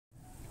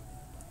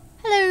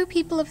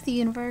people of the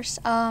universe.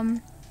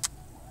 My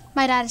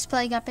dad is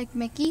playing Epic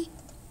Mickey,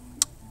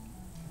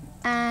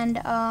 and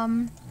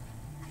I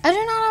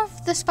do not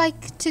have the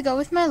spike to go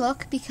with my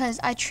look because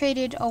I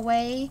traded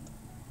away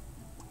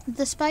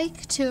the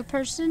spike to a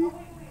person.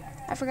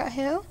 I forgot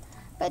who.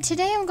 But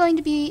today I'm going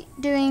to be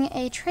doing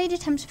a trade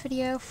attempts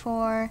video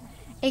for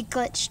a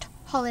glitched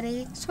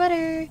holiday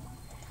sweater.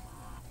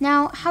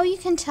 Now, how you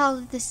can tell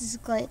that this is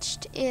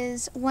glitched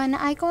is when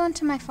I go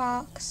onto my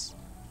Fox.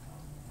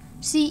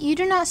 See, you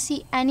do not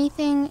see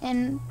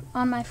anything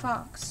on my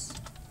Fox.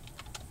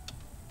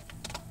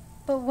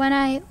 But when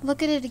I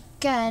look at it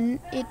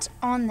again, it's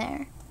on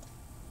there.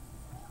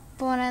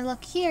 But when I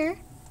look here,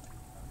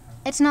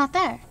 it's not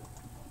there.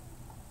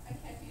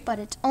 But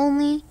it's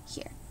only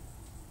here.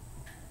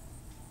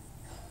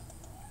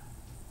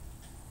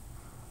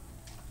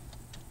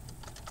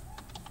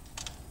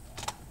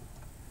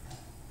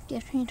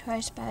 Gift me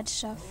twice bad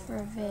stuff for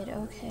a vid.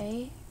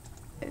 Okay.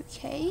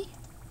 Okay.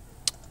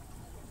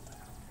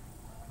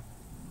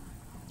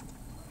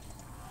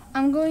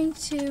 I'm gonna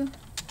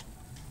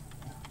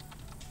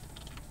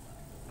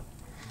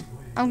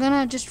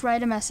just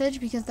write a message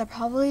because they're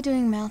probably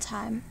doing mail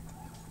time.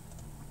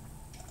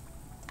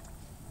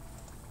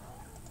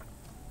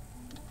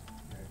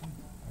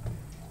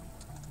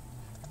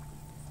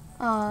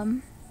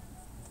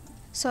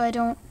 So I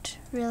don't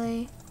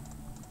really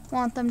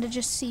want them to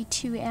just see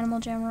 2 Animal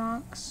Jam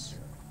rocks.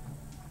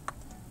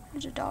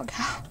 There's a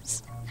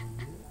doghouse.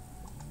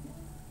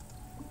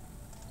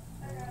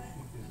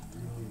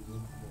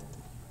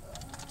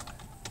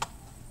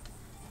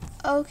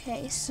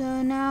 Okay,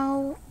 so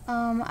now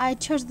I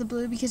chose the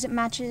blue because it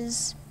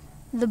matches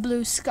the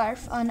blue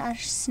scarf on our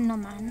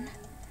snowman.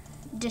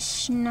 The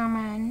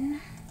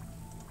snowman.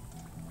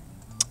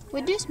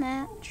 Would this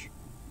match?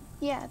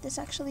 Yeah, this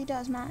actually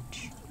does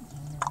match.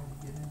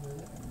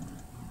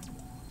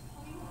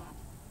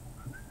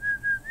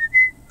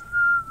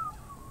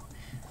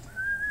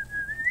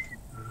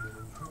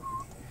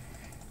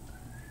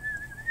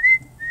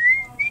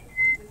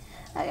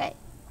 Okay,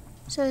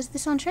 so is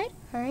this on trade?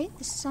 Alright,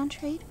 this is on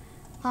trade.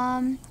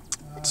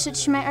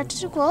 Switch to my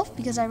Arctic Wolf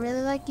because I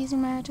really like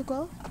using my Arctic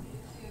Wolf.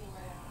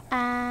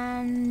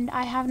 And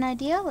I have an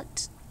idea.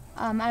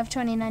 I have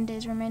 29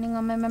 days remaining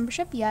on my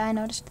membership. Yeah, I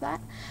noticed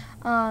that.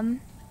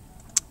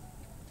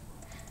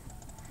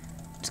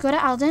 Let's go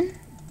to Alden.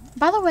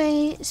 By the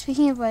way,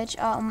 speaking of which,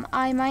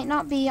 I might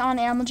not be on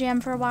Animal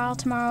Jam for a while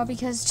tomorrow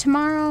because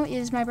tomorrow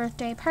is my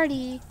birthday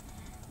party.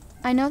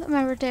 I know that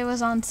my birthday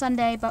was on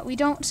Sunday, but we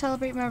don't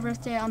celebrate my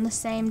birthday on the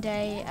same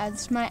day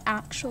as my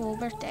actual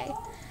birthday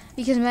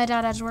because my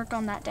dad has work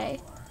on that day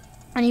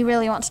and he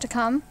really wants to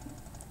come.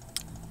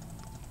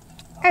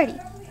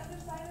 Alrighty.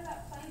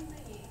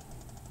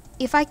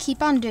 If I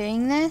keep on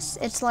doing this,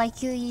 it's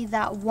likely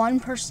that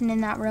one person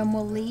in that room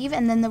will leave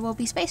and then there will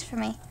be space for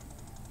me.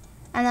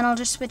 And then I'll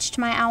just switch to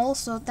my owl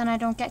so then I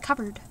don't get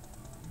covered.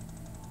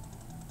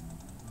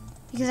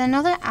 Because I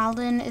know that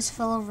Alden is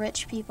full of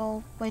rich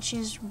people, which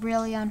is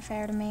really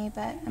unfair to me,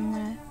 but I'm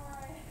gonna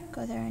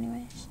go there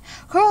anyways.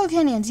 Coral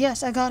Canyons,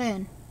 yes, I got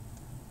in.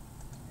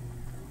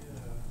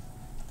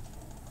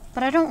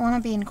 But I don't want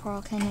to be in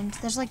Coral Canyons.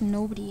 There's like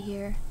nobody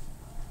here.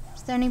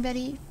 Is there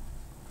anybody?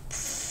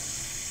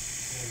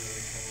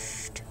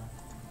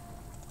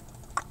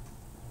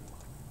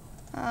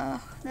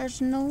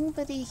 There's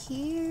nobody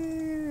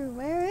here.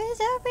 Where is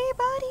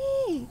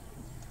everybody?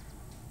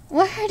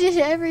 Where did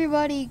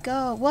everybody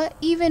go? What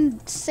even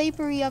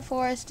Saperia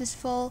Forest is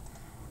full?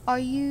 Are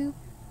you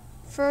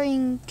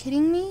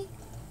kidding me?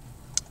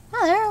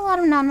 Oh, there are a lot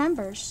of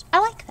non-members. I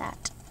like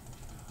that.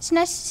 It's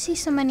nice to see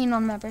so many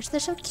non-members.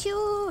 They're so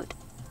cute.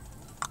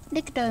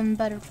 Look at them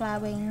butterfly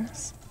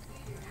wings.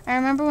 I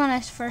remember when I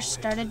first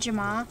started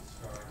Jama,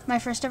 my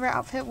first ever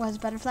outfit was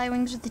butterfly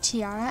wings with the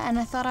tiara, and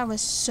I thought I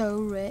was so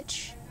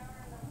rich.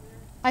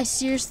 I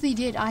seriously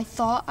did. I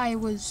thought I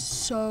was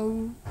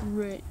so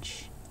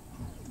rich.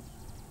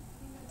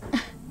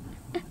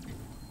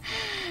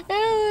 It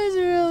was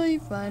really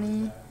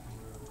funny.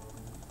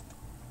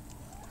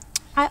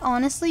 I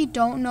honestly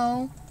don't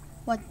know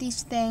what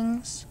these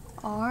things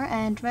are,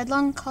 and red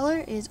lung color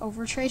is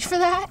overtrade for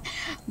that,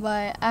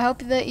 but I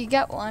hope that you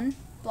get one.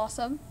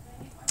 Blossom.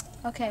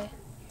 Okay.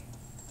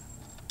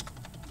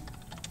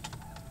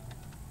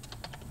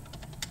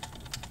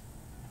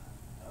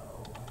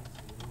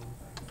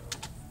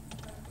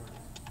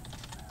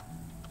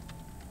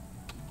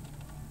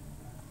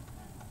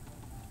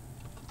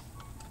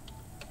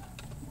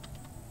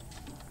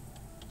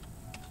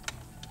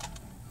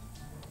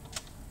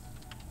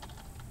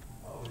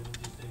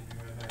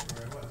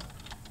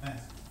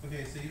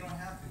 Okay, so you don't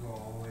have to go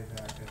all the way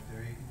back up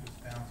there. You can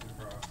just bounce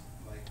across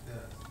like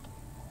this.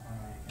 Oh, no,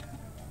 you can't.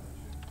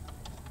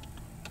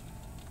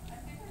 I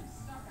think I'm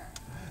stuck.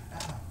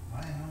 Oh, I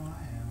know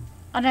I am.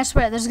 And I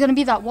swear, there's gonna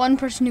be that one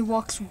person who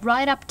walks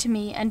right up to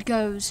me and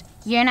goes,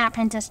 "You're not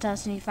Princess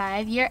Destiny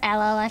 5, you're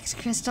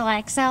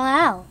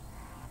lxxcrystalxxl."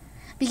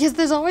 Because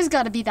there's always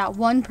gotta be that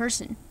one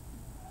person.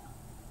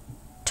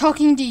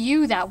 Talking to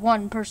you, that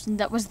one person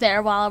that was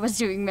there while I was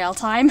doing mail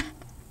time.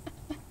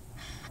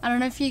 I don't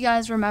know if you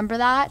guys remember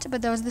that,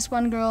 but there was this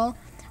one girl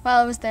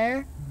while I was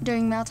there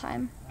during mail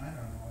time. I don't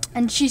know.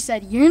 And she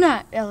said, "You're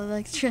not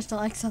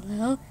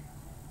lxxcrystalxxl.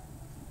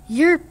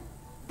 You're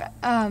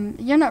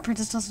not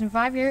Princess Dustin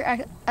 5. You're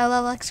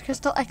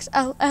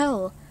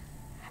lxxcrystalxxl.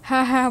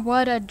 Haha,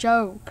 what a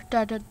joke.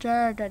 Da da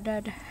da da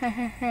da. da.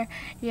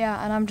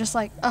 Yeah, and I'm just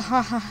like, ha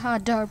ha ha,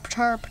 derp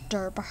derp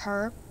derp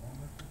herp.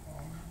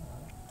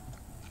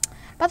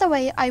 By the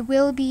way, I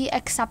will be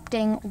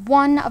accepting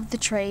one of the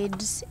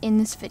trades in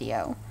this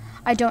video.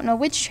 I don't know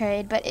which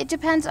trade, but it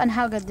depends on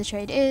how good the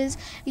trade is,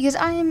 because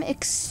I am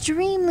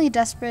extremely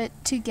desperate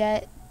to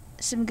get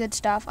some good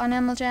stuff on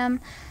Animal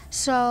Jam.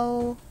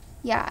 So,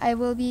 yeah, I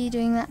will be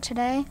doing that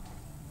today.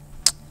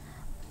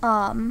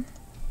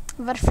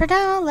 But for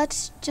now,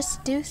 let's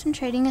just do some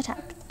trading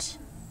attempts.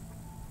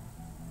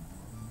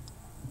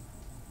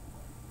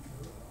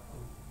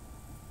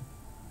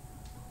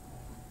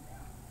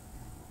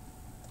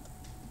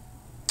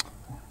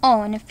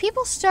 Oh, and if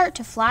people start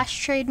to flash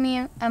trade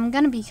me, I'm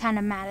gonna be kind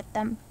of mad at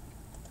them.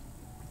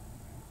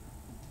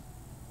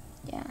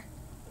 Yeah.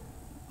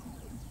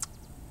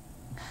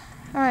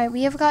 Alright,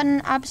 we have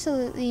gotten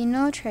absolutely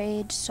no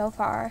trades so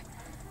far,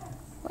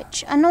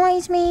 which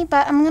annoys me,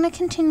 but I'm gonna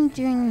continue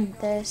doing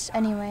this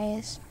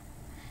anyways.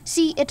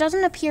 See, it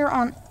doesn't appear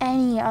on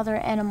any other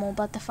animal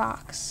but the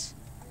fox.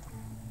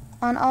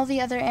 On all the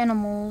other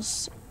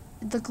animals,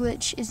 the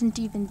glitch isn't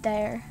even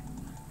there.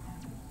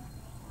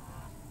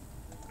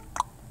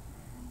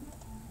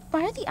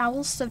 Why are the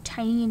owls so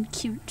tiny and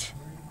cute?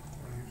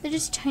 They're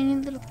just tiny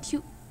little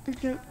cute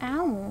little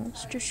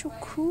owls. They're so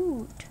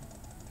cute.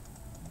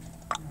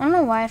 I don't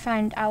know why I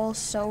find owls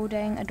so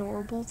dang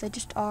adorable. They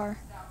just are.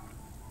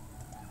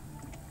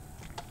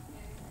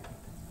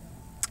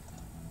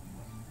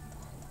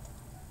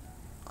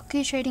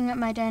 Cookie trading at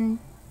my den.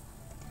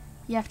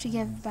 You have to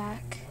give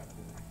back.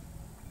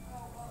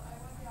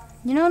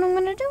 You know what I'm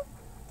gonna do?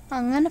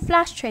 I'm gonna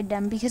flash trade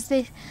them because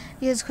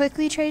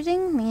quickly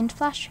trading means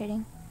flash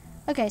trading.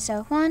 Okay,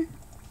 so 1,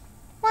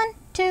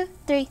 2,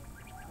 3.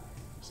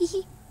 Hee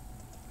hee.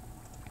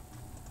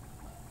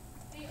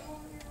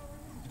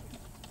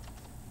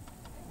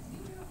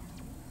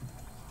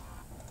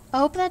 I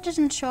hope that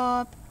doesn't show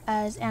up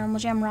as Animal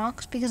Jam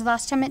Rocks, because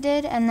last time it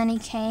did, and then he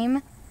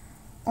came,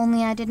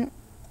 only I didn't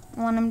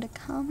want him to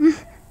come.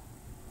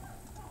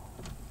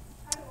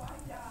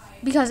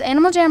 Because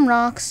Animal Jam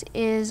Rocks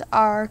is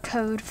our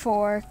code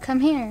for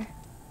come here.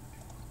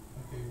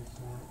 Okay,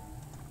 so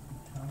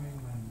tell me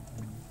when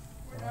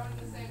We're not in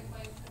the same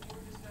place because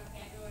you just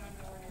can't do it. I'm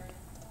going here.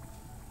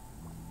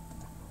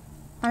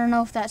 I don't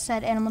know if that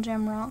said Animal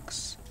Jam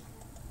Rocks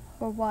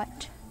or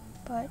what,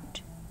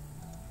 but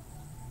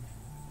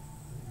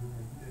you're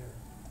right there.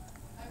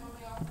 I'm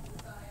only off to the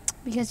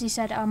side. because he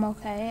said I'm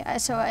okay,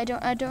 so I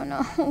don't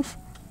know.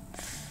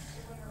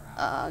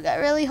 I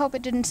really hope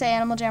it didn't say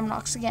Animal Jam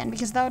Rocks again,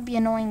 because that would be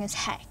annoying as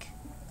heck.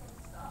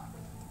 How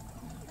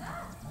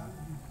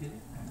did you get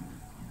it?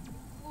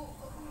 Well,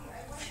 okay,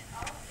 I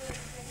went out the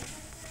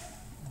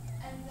thing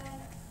and then,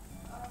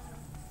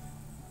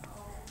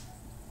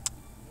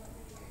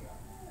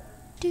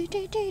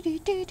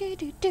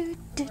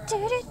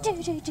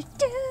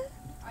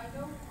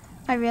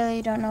 I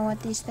really don't know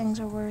what these things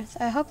are worth.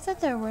 I hope that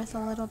they're worth a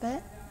little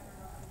bit.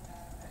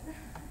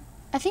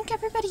 I think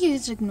everybody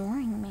is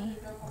ignoring me,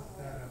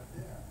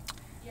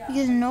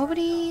 because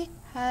nobody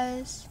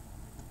has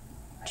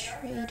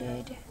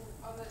traded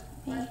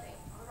me.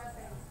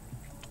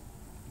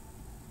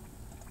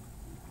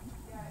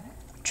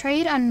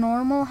 Trade a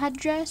normal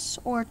headdress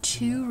or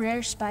 2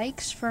 rare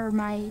spikes for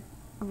my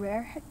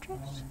rare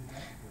headdress?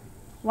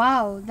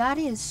 Wow, that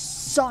is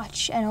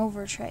such an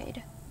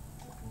overtrade.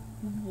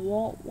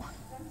 Whoa.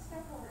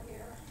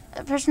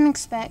 A person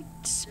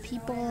expects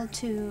people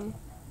to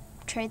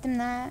trade them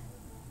that.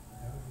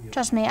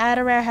 Trust me, I had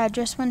a rare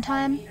headdress one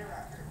time.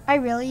 I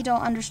really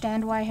don't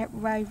understand why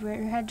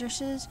rare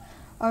headdresses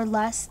are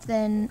less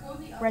than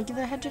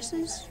regular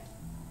headdresses.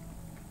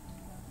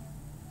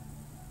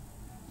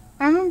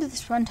 I remember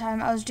this one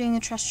time I was doing a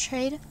trust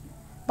trade,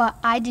 but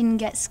I didn't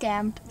get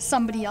scammed.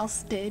 Somebody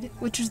else did,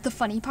 which was the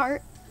funny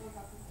part.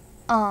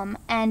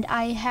 And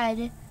I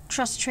had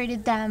trust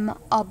traded them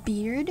a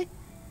beard,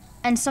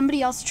 and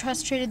somebody else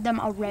trust traded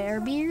them a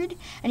rare beard,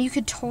 and you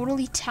could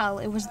totally tell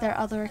it was their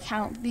other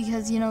account,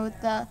 because you know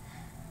what the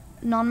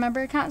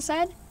non-member account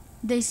said?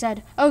 They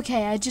said,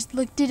 okay, I just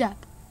looked it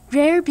up.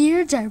 Rare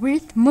beards are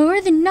worth more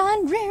than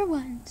non-rare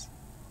ones.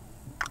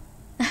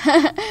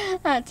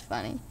 That's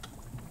funny.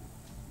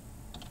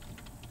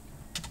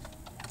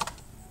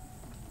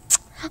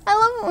 I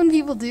love it when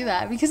people do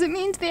that, because it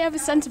means they have a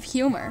sense of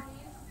humor.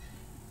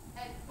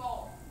 and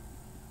fall.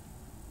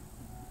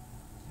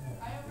 Yeah,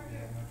 I over they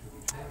here. have much of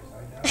a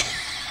choice. I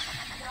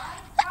doubt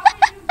it. How are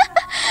you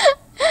that?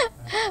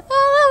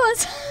 Oh, that was...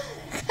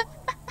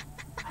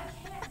 I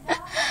can't die.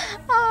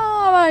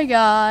 Oh my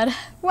god.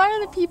 Why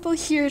are the people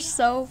here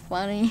so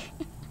funny?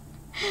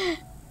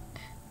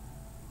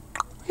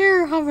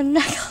 Here, have a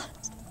necklace.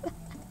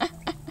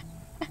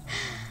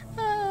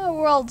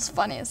 World's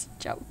funniest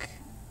joke.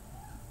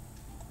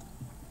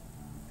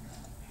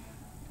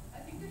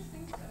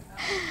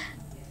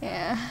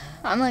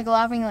 I'm like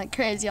laughing like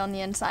crazy on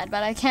the inside,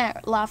 but I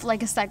can't laugh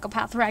like a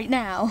psychopath right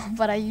now.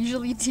 But I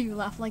usually do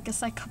laugh like a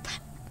psychopath.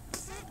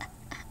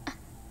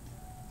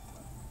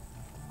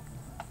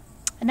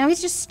 And now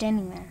he's just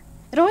standing there.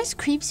 It always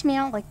creeps me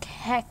out like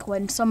heck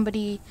when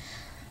somebody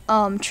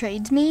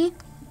trades me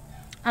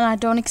and I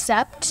don't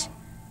accept,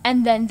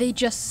 and then they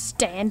just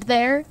stand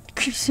there. It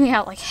creeps me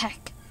out like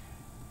heck.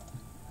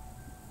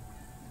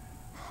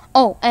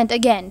 Oh, and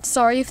again,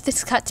 sorry if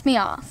this cuts me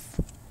off.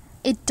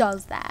 It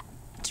does that.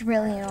 It's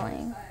really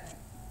annoying.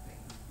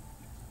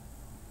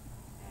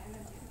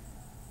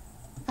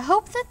 I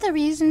hope that the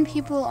reason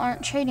people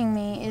aren't trading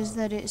me is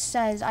that it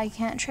says I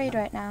can't trade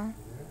right now.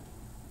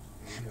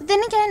 But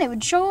then again, it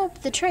would show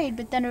up the trade,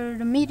 but then it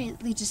would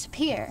immediately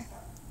disappear.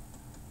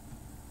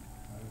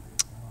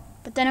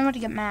 But then I would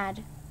get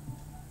mad,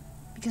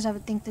 because I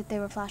would think that they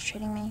were flash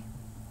trading me.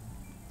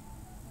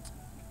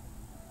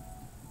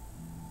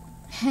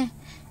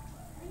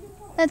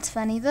 That's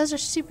funny. Those are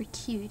super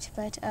cute,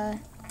 but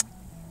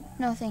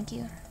no thank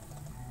you.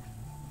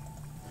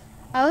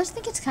 I always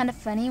think it's kind of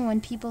funny when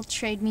people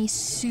trade me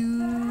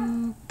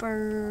super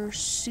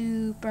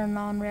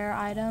non-rare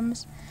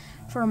items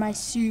for my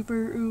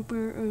super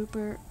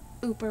uber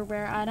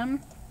rare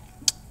item.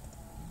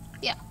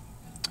 Yeah.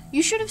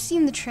 You should have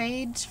seen the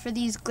trades for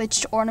these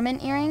glitched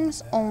ornament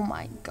earrings. Oh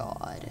my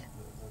god.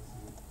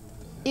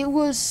 It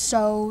was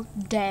so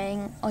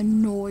dang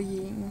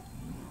annoying.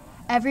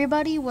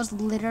 Everybody was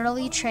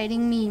literally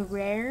trading me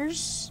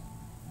rares,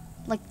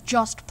 like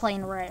just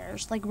plain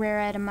rares, like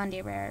rare item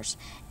Monday rares,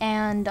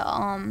 and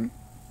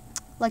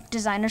like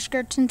designer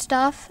skirts and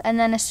stuff. And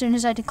then as soon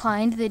as I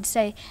declined, they'd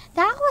say,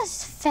 "That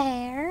was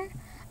fair."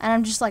 And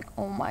I'm just like,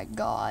 oh my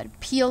god,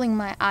 peeling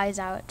my eyes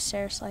out,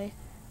 seriously.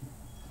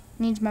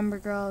 Needs member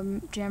girl,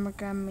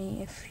 jammergram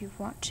me if you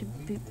want to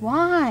be.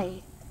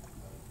 Why?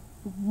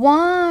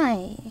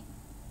 Why?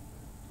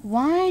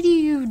 Why do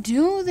you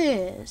do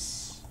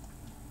this?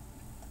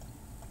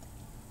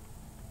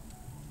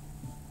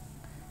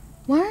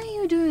 Why are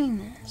you doing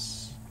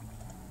this?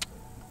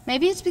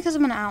 Maybe it's because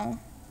I'm an owl.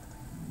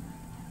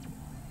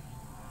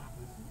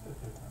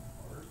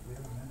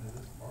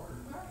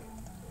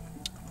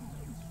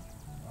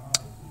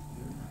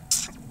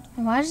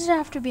 Why does it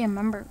have to be a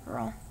member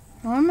girl?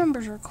 More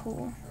members are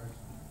cool.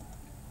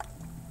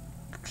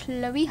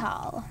 Chloe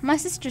Hall. My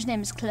sister's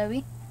name is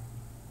Chloe.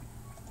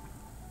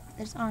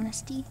 There's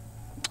Honesty.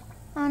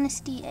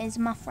 Honesty is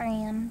my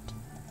friend.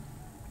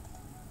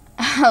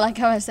 I like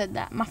how I said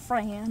that. My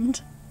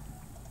friend.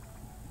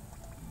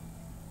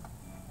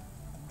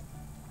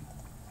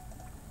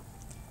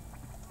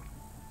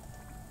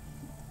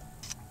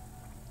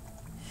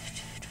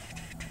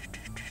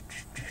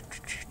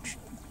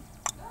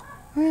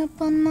 We're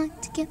up all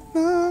night to get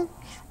love.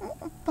 We're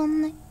up all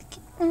night to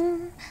get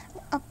on.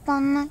 We're up all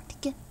night to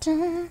get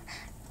done.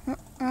 We're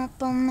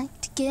up all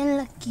night to get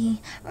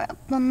lucky. We're up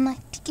all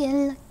night to get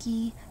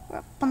lucky. We're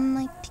up all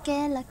night to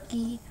get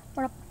lucky.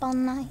 We're up all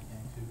night.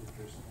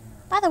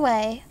 By the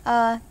way,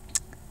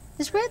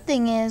 this weird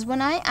thing is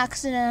when I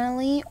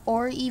accidentally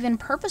or even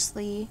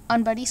purposely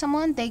unbuddy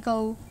someone, they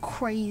go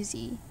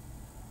crazy.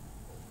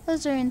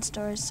 Those are in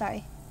stores,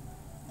 sorry.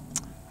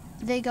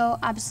 They go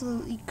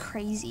absolutely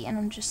crazy, and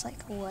I'm just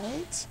like,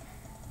 what?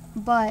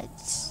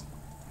 But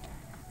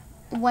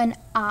when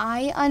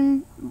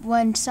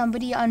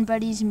somebody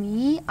unbuddies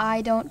me,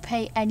 I don't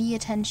pay any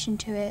attention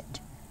to it,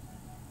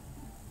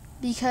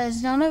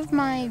 because none of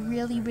my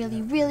really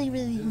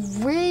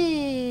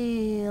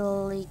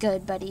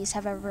good buddies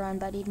have ever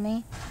unbuddied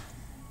me.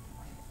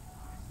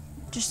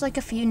 Just like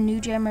a few new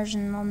jammers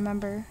and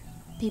non-member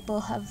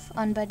people have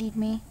unbuddied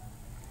me.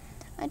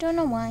 I don't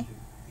know why.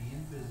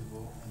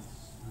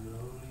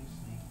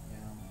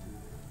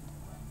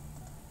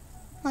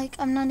 Like,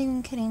 I'm not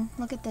even kidding.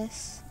 Look at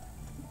this.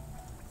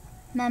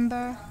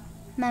 Member.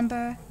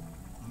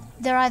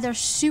 They're either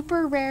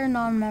super rare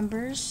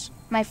non-members,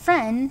 my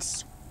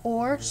friends,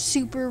 or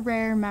super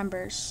rare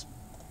members.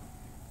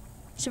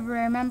 Super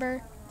rare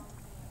member,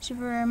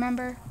 super rare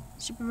member,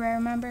 super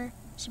rare member,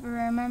 super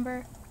rare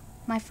member,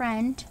 my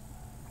friend.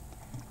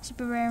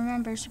 Super rare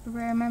member, super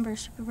rare member,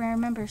 super rare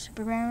member,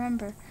 super rare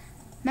member.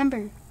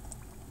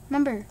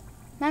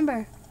 Member.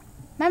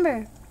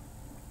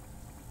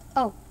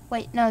 Oh.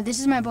 Wait, no, this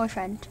is my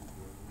boyfriend.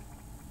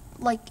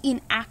 Like,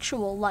 in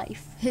actual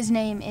life. His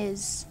name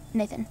is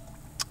Nathan.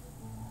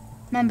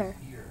 Member.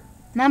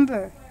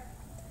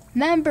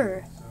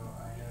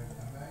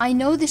 I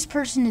know this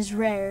person is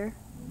rare,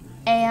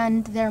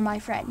 and they're my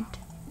friend.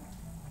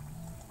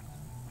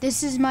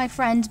 This is my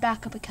friend's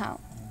backup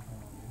account.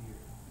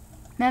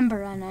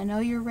 Member, and I know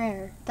you're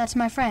rare. That's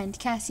my friend,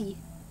 Cassie.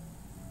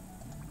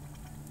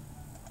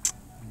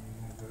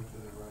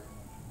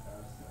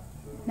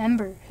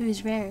 Member who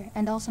is rare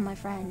and also my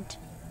friend.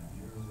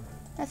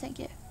 No, thank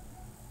you.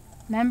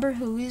 Member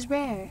who is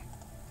rare.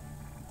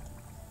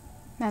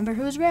 Member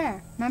who is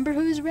rare. Member who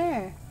is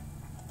rare.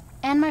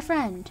 And my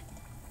friend.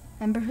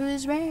 Member who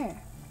is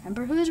rare.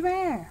 Member who is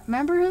rare.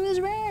 Member who is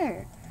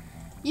rare.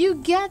 You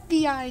get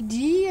the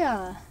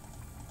idea,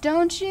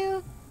 don't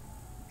you?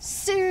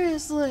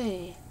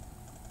 Seriously.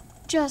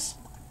 just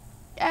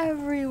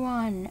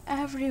everyone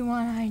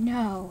I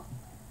know.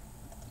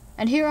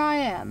 And here I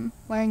am,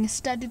 wearing a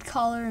studded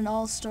collar and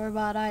all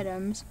store-bought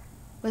items,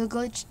 with a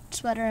glitched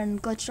sweater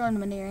and glitched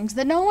ornament earrings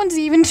that no one's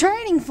even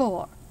training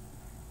for.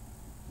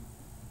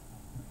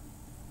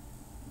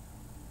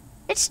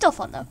 It's still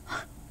fun though.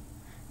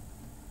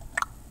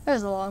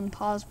 There's a long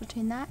pause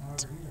between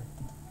that.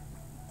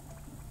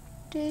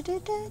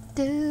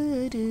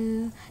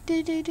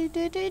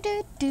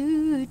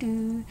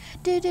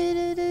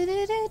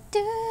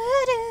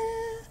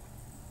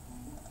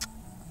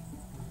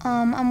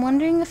 I'm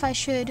wondering if I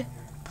should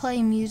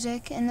play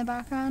music in the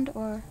background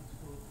or...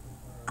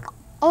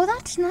 Oh,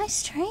 that's a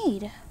nice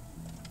trade.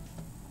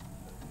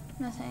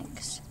 No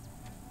thanks.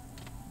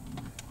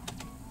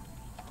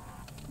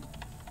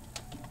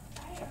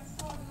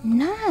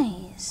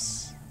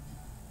 Nice.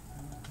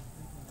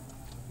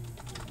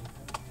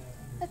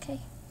 Okay.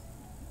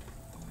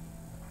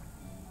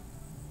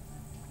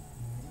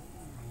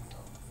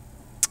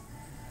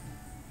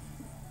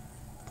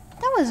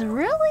 That was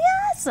really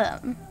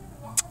awesome.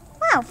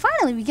 Wow,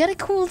 finally we get a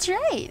cool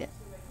trade.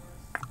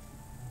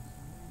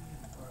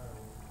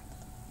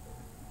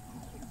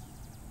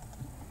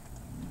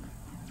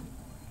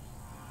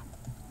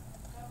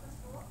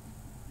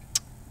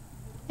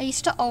 I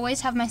used to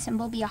always have my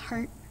symbol be a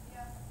heart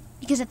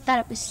because I thought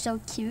it was so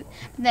cute.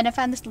 But then I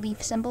found this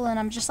leaf symbol and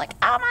I'm just like,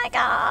 oh my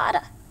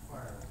god!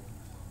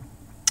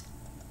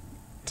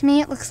 To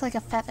me it looks like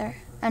a feather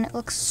and it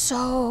looks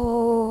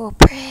so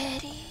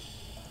pretty.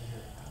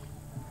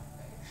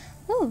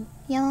 Ooh,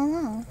 yellow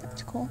long,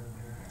 that's cool.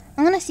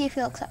 I'm gonna see if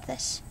he'll accept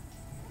this.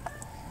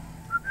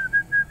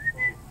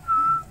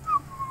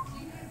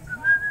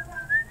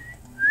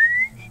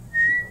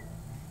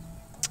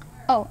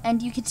 Oh,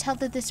 and you can tell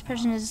that this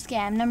person is a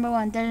scam. Number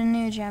one, they're a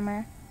new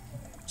jammer,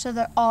 so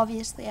they're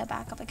obviously a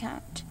backup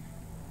account.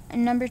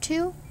 And number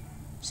two,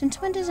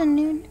 since when does a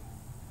new...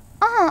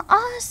 Oh,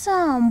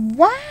 awesome!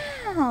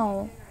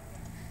 Wow!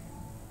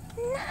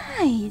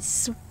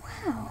 Nice!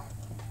 Wow!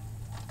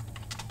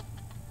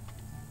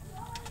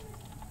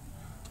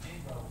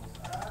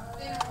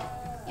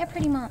 Yeah,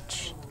 pretty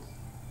much.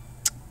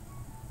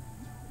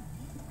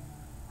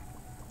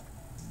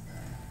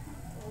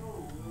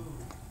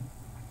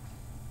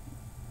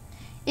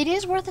 It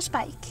is worth a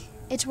spike.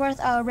 It's worth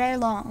a rare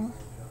long.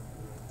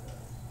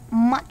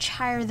 Much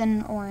higher than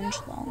an orange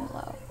long,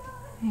 though.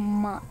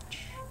 Much.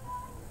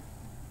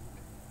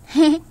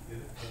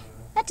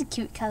 That's a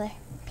cute color.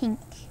 Pink.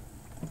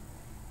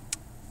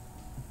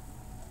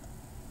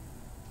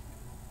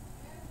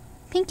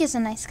 Pink is a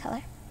nice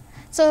color.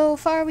 So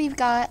far we've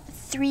got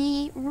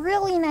 3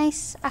 really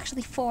nice,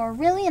 actually 4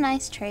 really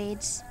nice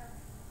trades.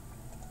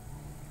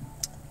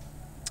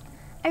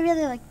 I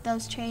really like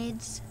those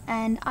trades,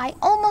 and I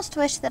almost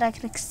wish that I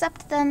could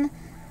accept them,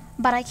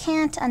 but I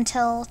can't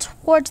until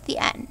towards the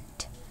end.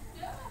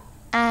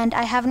 And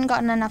I haven't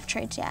gotten enough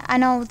trades yet. I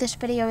know this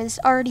video is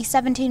already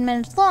 17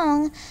 minutes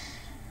long,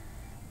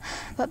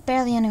 but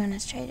barely anyone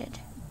has traded.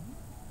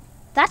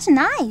 That's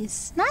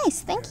nice.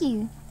 Nice, thank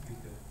you.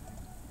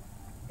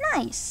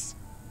 Nice.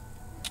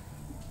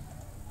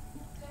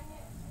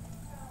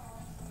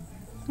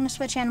 I'm gonna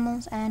switch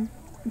animals and...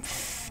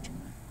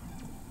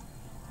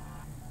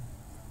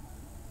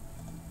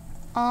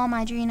 All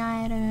my dream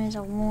item is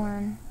a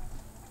warren.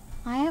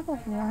 I have a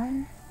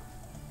warren?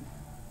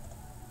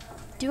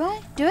 Do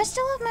I? Do I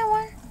still have my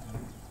warren?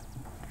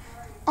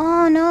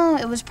 Oh no,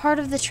 it was part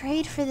of the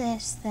trade for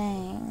this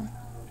thing.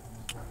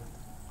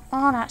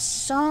 Oh, that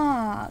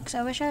sucks.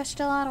 I wish I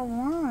still had a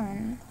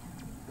warren.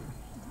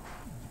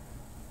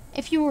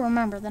 If you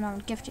remember, then I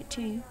would gift it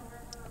to you.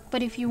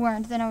 But if you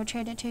weren't, then I would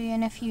trade it to you.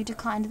 And if you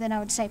declined, then I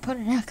would say put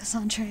an X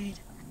on trade.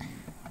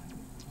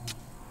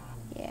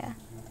 Yeah.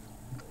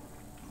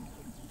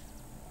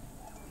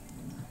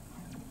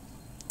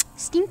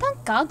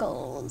 Steampunk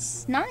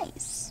goggles.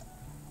 Nice.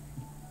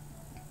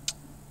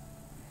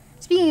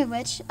 Speaking of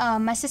which,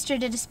 my sister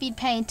did a speed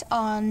paint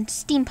on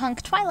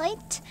Steampunk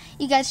Twilight.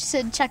 You guys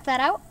should check that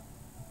out.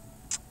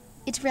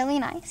 It's really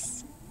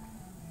nice,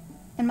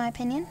 in my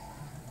opinion.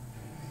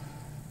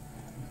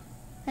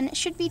 And it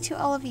should be to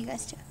all of you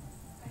guys too.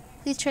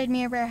 Please trade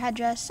me a rare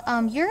headdress.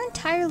 Your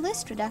entire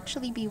list would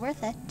actually be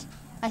worth it,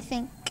 I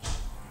think.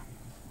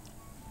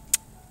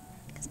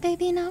 Cause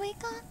baby, now we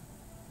got...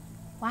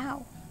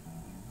 Wow.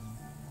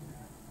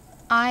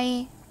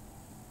 I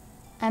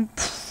am...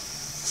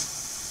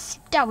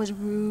 That was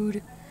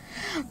rude.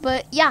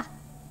 But yeah.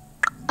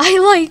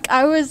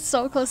 I was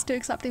so close to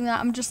accepting that.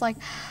 I'm just like...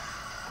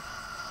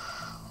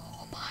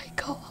 Oh my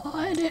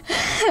god.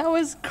 That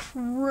was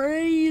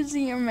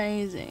crazy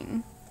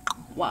amazing.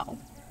 Wow.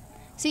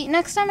 See,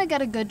 next time I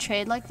get a good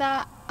trade like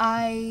that,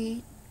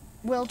 I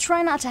will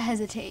try not to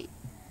hesitate.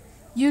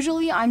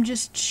 Usually I'm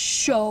just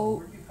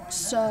so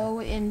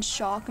in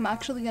shock. I'm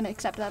actually going to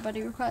accept that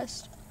buddy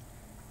request.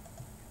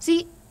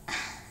 See,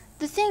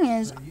 the thing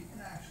is,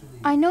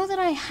 I know that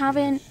I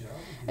haven't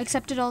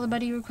accepted all the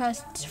buddy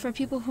requests for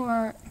people who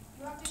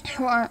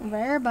aren't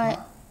rare,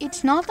 but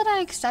it's not that I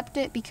accept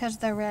it because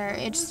they're rare.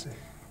 It's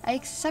I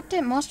accept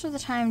it most of the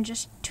time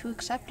just to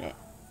accept it.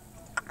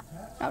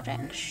 No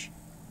thanks.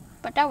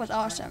 But that was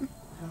awesome.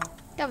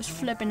 That was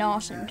flipping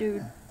awesome,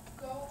 dude.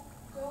 Go,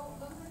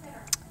 look at the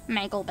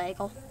dinner. Magel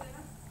Bagel. Go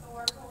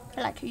where, go with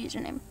I like your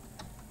username.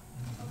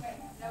 Okay,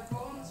 now go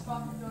on the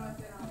spot we're doing at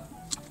dinner.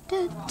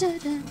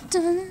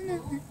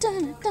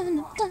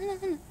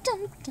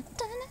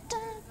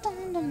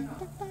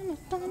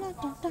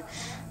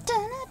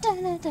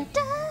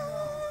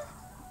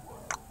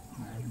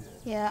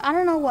 Yeah, I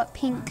don't know what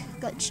pink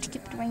glitched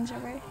Cupid wings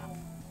over.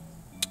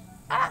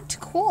 Ah, it's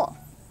cool.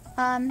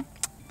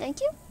 Thank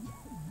you.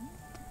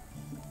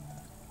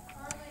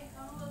 Carly,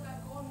 come look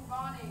at Golden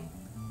Bonnie.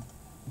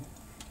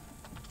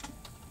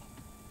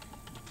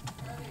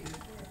 Carly,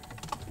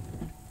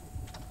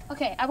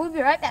 Okay, I will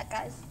be right back,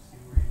 guys. See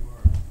where you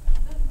are.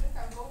 look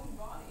at Golden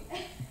Bonnie.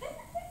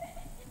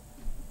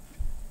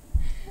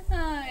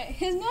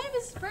 His name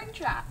is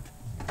Springtrap.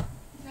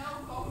 No,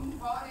 Golden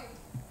Bonnie.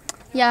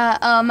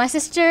 Yeah, my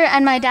sister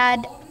and my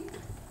dad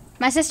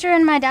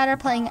are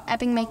playing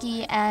Epic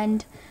Mickey,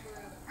 and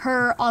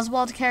her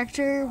Oswald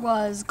character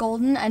was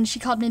Golden, and she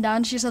called me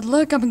down. She said,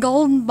 "Look, I'm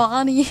Golden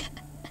Bonnie."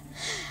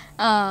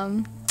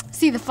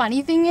 See, the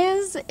funny thing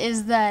is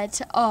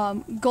that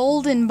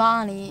Golden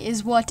Bonnie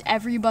is what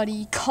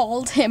everybody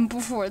called him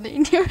before they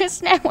knew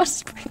his name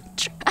was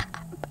Springtrap.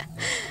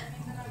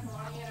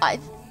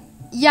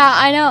 Yeah,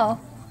 I know.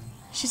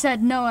 She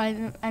said, "No,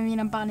 I mean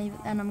I'm Bonnie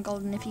and I'm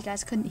Golden." If you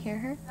guys couldn't hear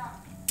her,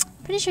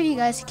 pretty sure you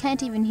guys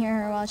can't even hear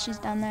her while she's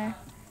down there.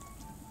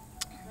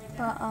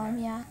 But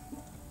yeah.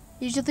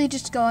 Usually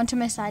just go onto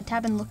my side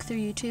tab and look through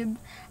YouTube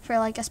for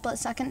like a split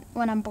second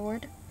when I'm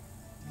bored.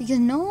 Because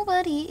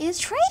nobody is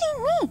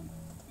trading me!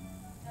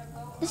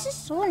 This is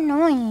so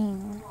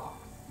annoying.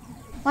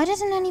 Why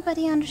doesn't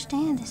anybody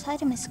understand this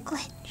item is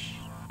glitched?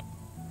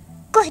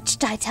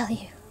 Glitched, I tell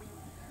you.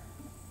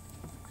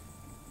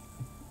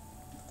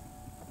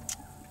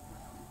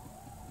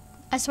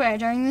 I swear,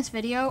 during this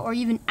video, or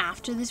even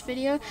after this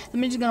video,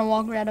 somebody's gonna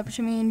walk right up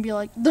to me and be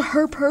like, "The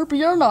herp herp,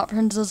 you're not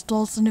Princess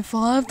Dawson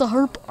 5, the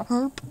herp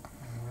herp."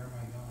 Where am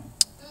I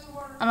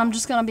going? And I'm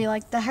just gonna be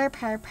like, "The herp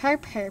herp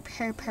herp herp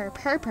herp herp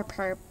herp herp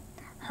herp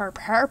herp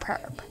herp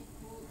herp."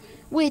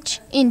 Which,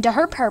 in the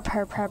herp herp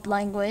herp herp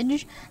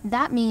language,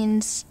 that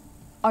means,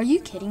 are you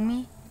kidding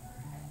me?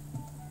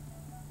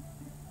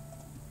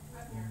 Now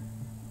we're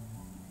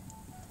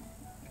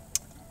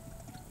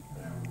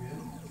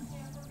good?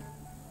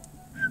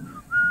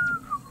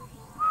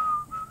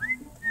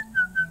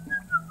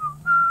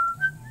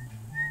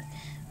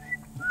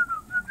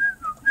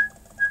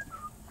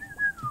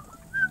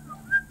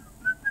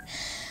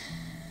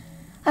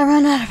 I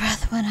run out of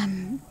breath when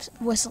I'm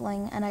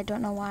whistling, and I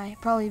don't know why.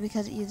 Probably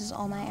because it uses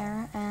all my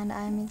air, and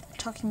I'm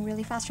talking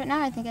really fast right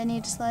now. I think I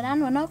need to slow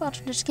down. Well, no, I'll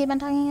just keep on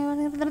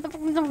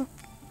talking.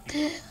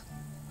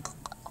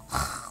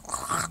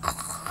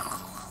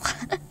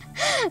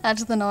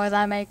 That's the noise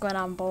I make when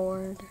I'm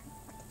bored.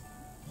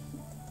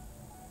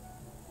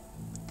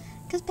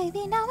 'Cause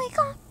baby, now we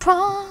got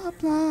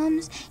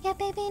problems. Yeah,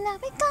 baby, now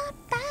we got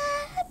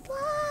bad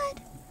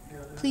blood.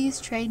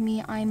 Please trade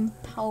me. I'm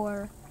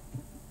power.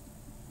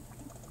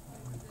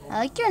 I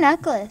like your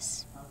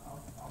necklace.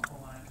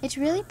 It's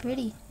really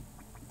pretty.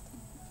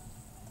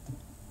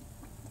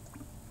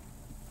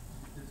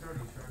 It's already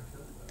charged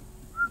up though.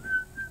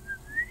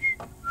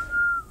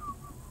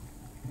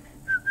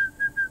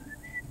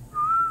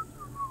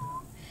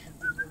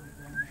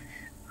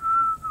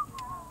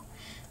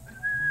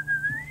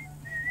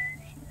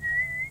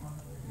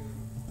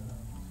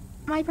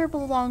 My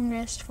purple long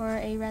wrist for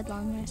a red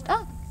long wrist.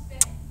 Oh,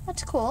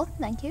 that's cool.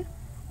 Thank you.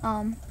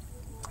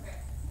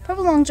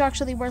 Purple longs are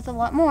actually worth a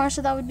lot more,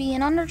 so that would be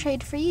an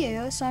undertrade for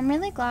you. So I'm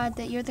really glad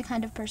that you're the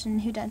kind of person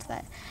who does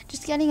that.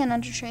 Just getting an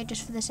undertrade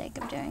just for the sake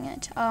of doing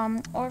it,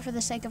 or for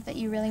the sake of that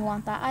you really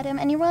want that item,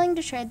 and you're willing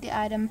to trade the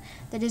item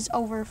that is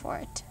over for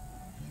it.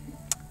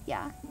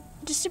 Yeah,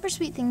 just a super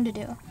sweet thing to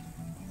do.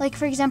 Like,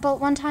 for example,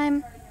 one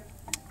time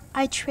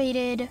I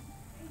traded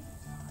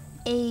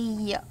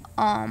a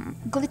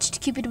glitched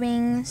Cupid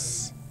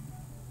wings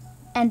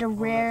and a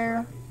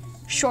rare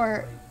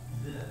short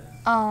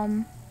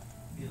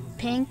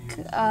pink.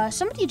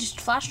 Somebody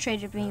just flash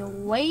traded me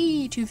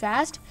way too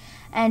fast,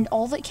 and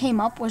all that came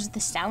up was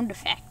the sound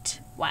effect.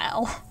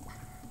 Wow.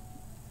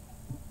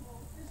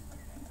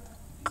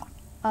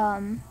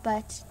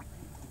 But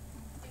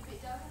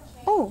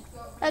oh,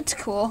 that's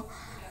cool.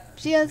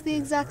 She has the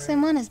exact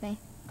same one as me.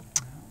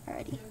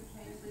 Alrighty.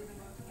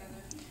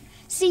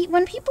 See,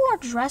 when people are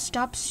dressed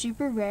up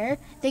super rare,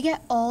 they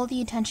get all the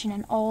attention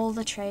and all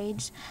the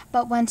trades.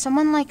 But when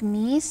someone like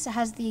me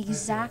has the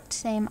exact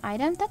same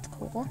item, that's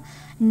cool.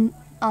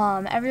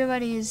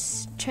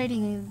 Everybody's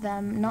trading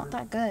them not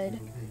that good.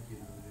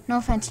 No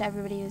offense to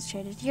everybody who's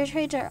traded. Your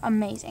trades are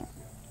amazing.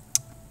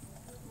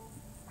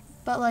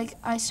 But like,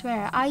 I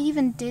swear, I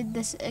even did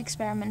this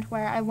experiment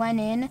where I went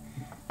in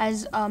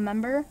as a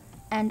member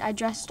and I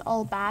dressed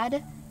all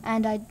bad,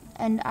 and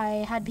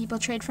I had people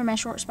trade for my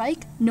short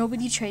spike.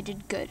 Nobody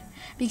traded good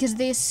because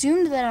they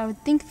assumed that I would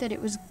think that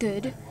it was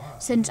good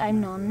since I'm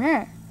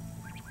non-rare.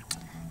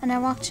 And I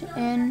walked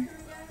in.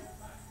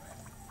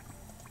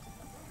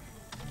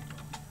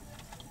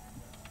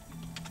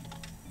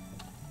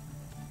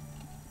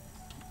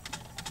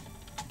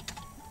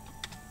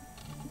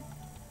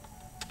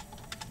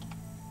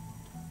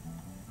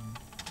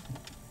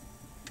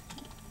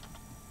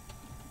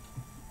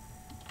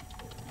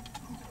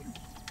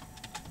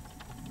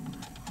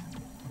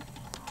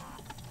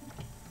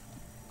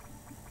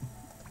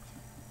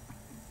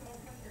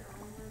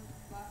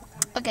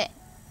 Okay.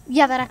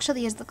 Yeah, that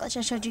actually is the glitch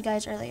I showed you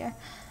guys earlier.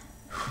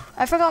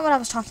 I forgot what I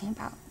was talking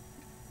about.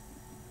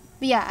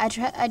 But yeah,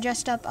 I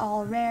dressed up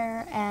all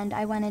rare, and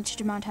I went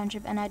into Jamont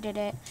Township, and I did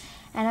it.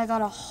 And I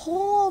got a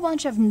whole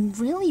bunch of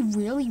really,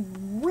 really,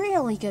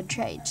 really good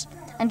trades.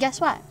 And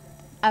guess what?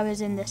 I was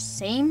in the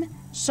same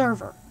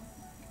server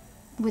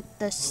with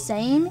the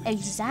same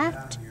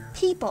exact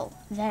people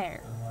there.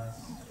 Unless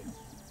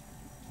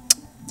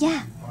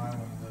Yeah, you buy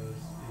one of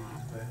those,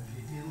 but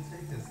it'll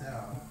take us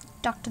out.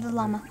 Dr. the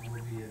Llama.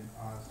 We'll be in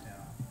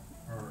Oztown,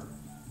 or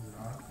is it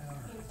Oztown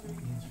or Main Street? We'll be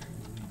in Main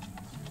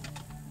Street,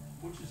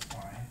 which is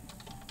fine,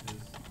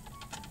 because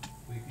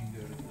we can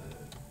go to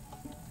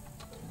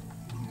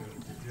the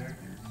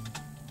projectors.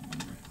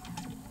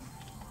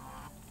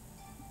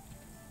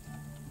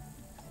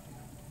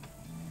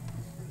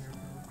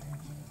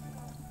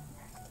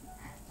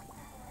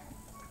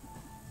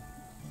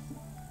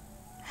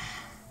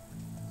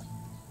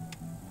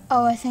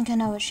 Oh, I think I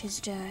know what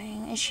she's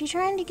doing. Is she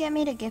trying to get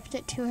me to gift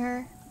it to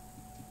her?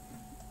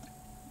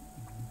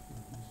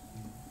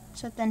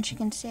 So then she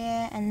can see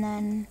it, and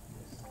then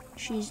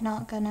she's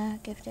not gonna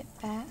gift it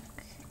back.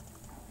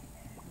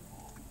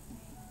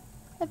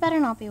 It better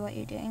not be what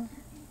you're doing.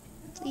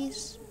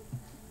 Please.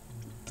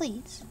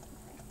 Please.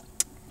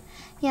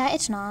 Yeah,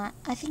 it's not.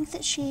 I think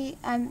that she,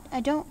 I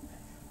don't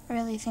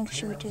really think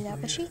she would do that,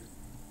 but she?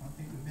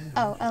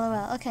 Oh,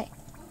 LOL, okay.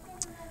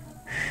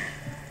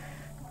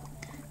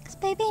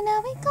 Baby,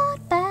 now we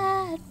got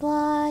bad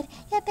blood.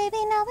 Yeah,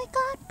 baby, now we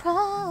got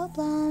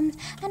problems.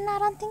 And I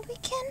don't think we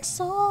can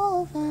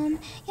solve them.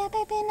 Yeah,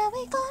 baby, now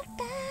we got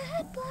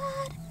bad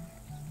blood.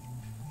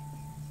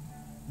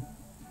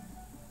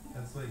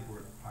 That's like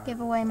where Give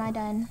away my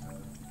den.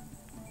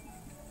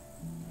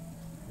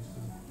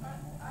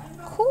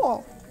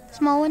 Cool.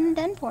 Small wooden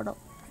den portal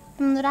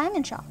from the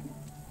diamond shop.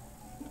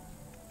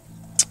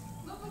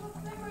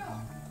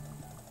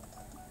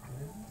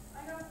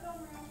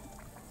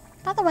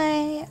 By the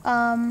way,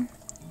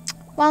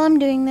 while I'm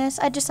doing this,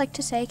 I'd just like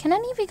to say, can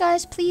any of you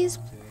guys please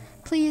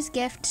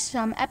gift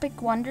some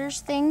Epic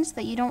Wonders things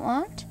that you don't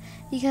want?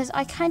 Because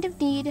I kind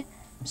of need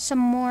some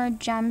more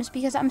gems,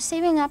 because I'm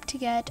saving up to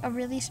get a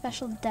really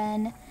special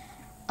den.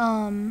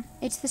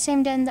 It's the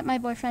same den that my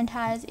boyfriend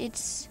has.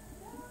 It's,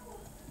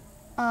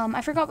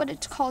 I forgot what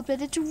it's called, but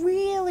it's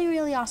really,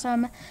 really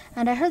awesome.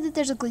 And I heard that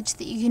there's a glitch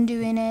that you can do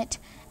in it,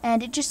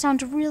 and it just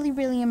sounds really,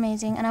 really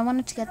amazing, and I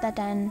wanted to get that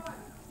den.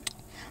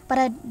 But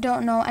I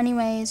don't know any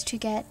ways to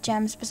get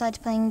gems besides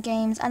playing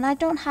games, and I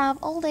don't have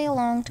all day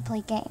long to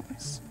play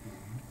games.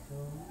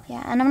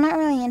 Yeah, and I'm not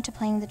really into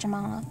playing the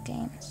Jamala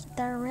games.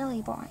 They're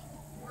really boring.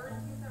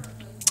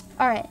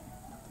 Alright.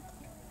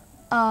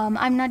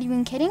 I'm not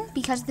even kidding,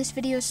 because this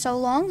video is so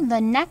long, the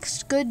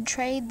next good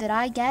trade that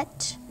I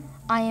get,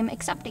 I am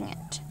accepting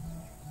it.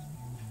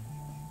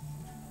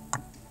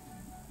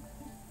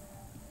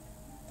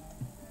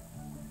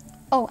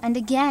 Oh, and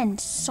again,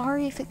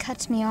 sorry if it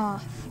cuts me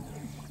off.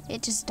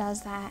 It just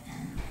does that.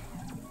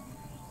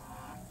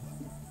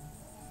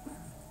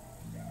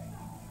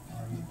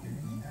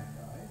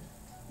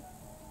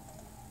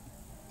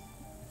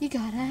 You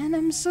got an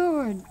M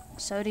sword.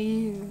 So do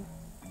you.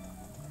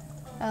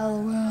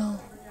 LOL.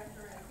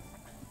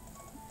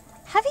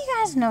 Have you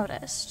guys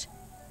noticed?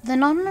 The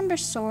non-member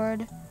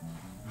sword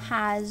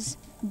has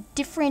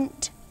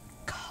different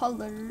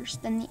colors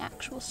than the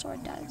actual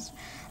sword does.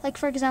 Like,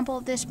 for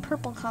example, this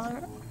purple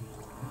color.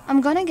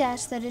 I'm gonna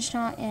guess that it's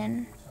not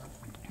in.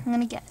 I'm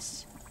gonna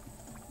guess.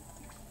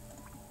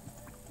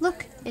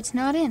 Look, it's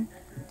not in.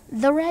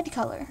 The red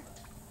color.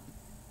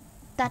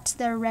 That's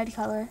their red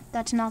color.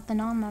 That's not the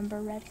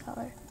non-member red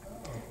color.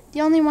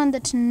 The only one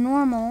that's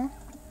normal,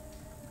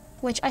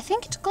 which I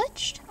think it's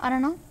glitched, I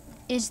don't know,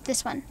 is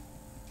this one.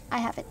 I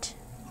have it.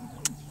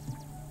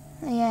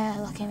 Yeah,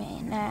 look at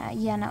me. Nah,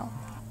 yeah, no.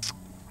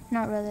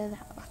 Not really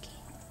that lucky.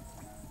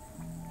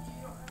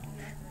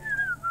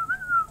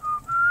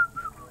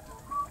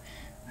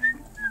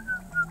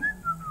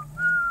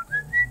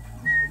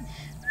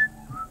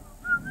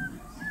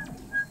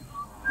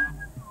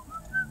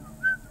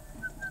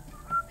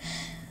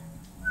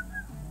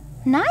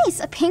 Nice,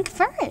 a pink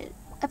fur.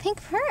 A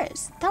pink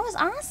purse. That was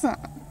awesome.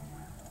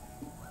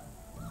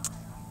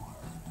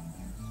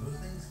 Those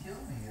things kill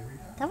me every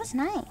time. That was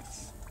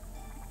nice.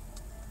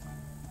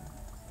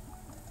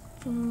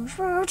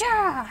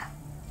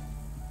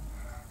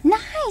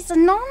 Nice, a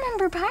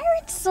non-member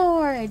pirate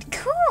sword.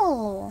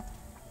 Cool.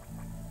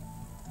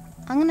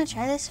 I'm gonna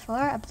try this for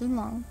a blue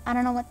long. I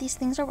don't know what these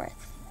things are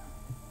worth.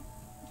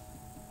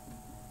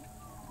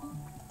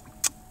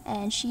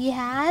 And she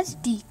has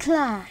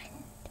declined.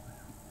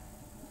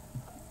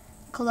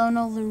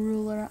 Colonel the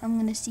Ruler. I'm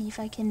gonna see if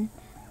I can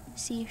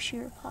see if she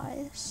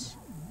replies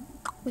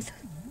with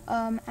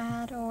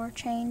add or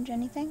change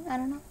anything. I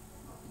don't know.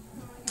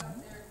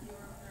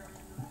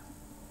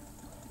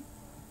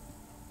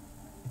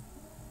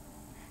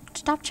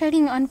 Stop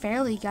trading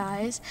unfairly,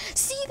 guys.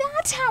 See,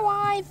 that's how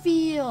I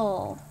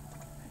feel.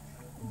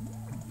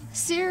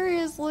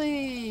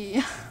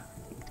 Seriously.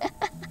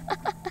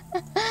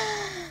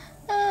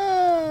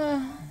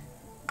 Oh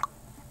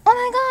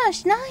my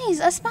gosh, nice,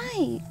 a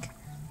spike.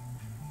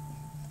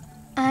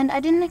 And I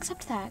didn't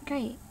accept that,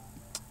 great.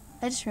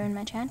 I just ruined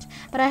my chance.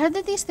 But I heard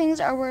that these things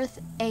are worth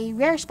a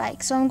rare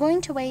spike, so I'm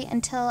going to wait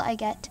until I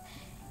get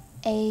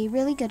a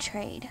really good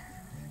trade.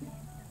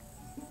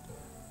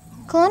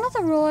 Colonel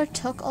the Ruler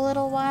took a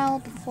little while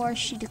before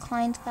she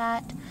declined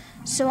that,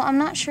 so I'm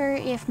not sure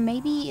if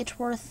maybe it's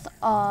worth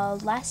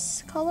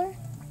less color.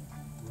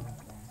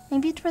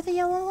 Maybe it's worth a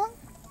yellow lung?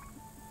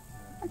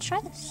 Let's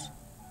try this.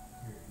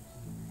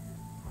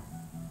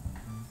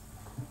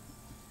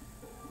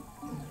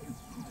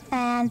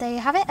 And there you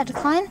have it, a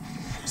decline.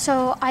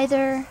 So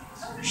either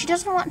she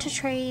doesn't want to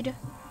trade,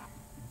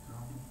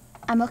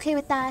 I'm okay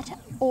with that,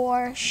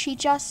 or she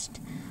just,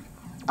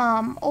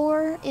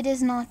 or it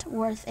is not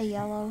worth a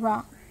yellow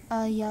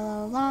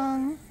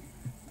lung.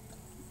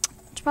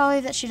 It's probably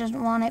that she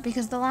doesn't want it,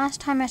 because the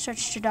last time I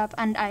searched it up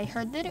and I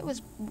heard that it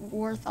was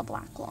worth a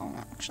black lung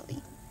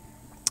actually.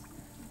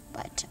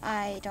 But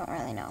I don't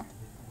really know.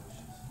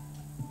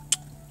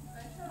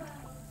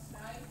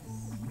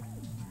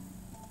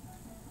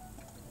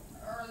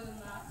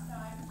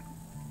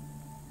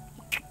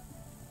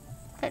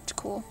 That's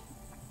cool.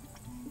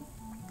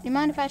 Do you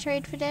mind if I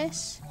trade for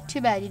this?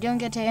 Too bad, you don't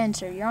get to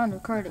answer. You're on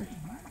recording.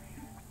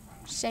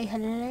 Say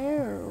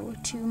hello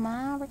to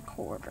my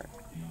recorder.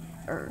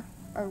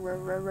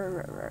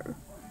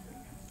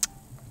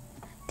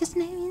 Cause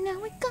now you know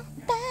we go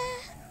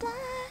bad.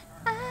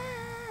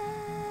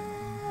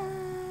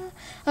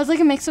 I was like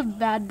a mix of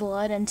Bad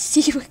Blood and See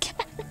You Again.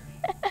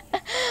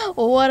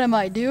 What am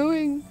I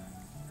doing?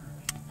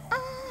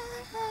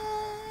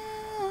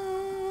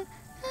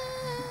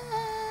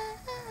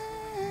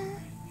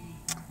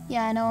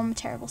 Yeah, I know I'm a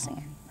terrible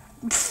singer.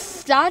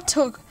 That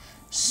took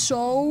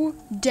so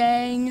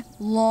dang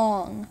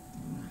long.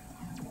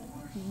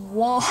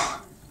 Whoa.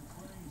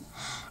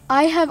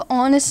 I have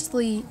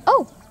honestly...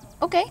 Oh,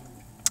 okay.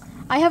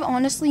 I have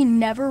honestly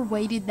never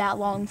waited that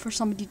long for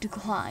somebody to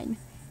decline.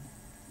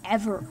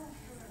 Ever.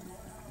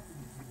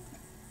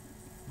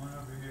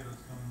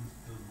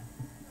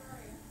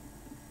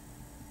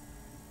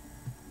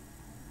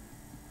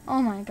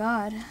 Oh my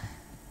god.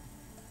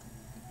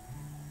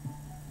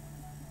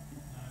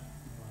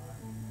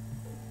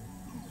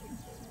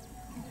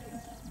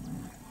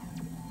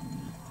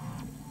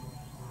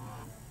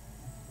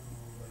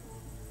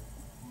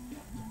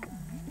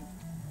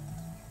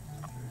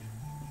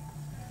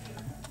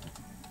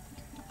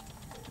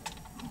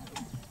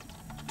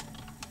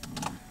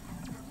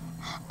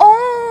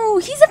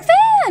 Oh, he's a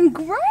fan!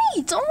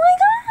 Great! Oh my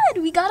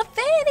god! We got a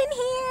fan in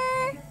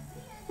here!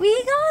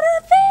 We got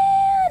a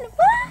fan!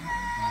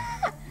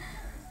 Wah!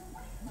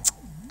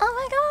 Oh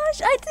my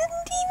gosh, I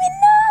didn't even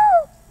know!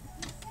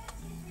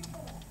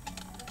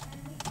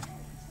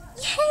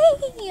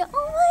 Yay!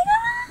 Oh my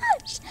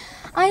gosh!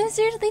 I am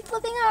seriously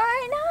flipping out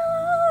right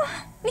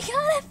now! We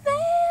got a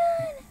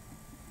fan!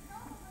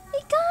 We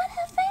got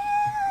a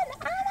fan!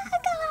 Oh my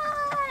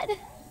god!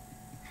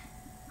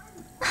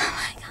 Oh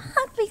my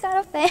god, we got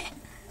a fan!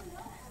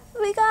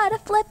 We got a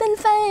flippin'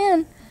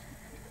 fan!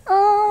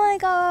 Oh my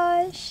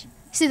gosh!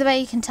 See, the way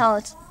you can tell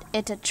it's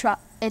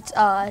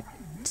a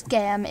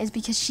scam is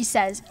because she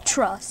says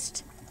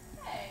trust.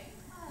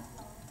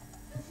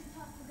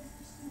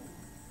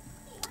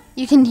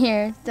 You can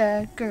hear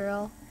the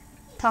girl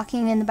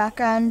talking in the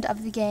background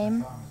of the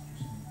game.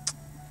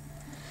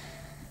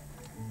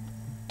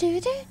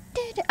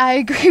 I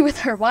agree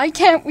with her. Why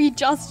can't we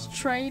just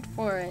trade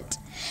for it?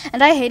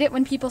 And I hate it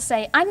when people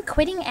say, I'm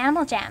quitting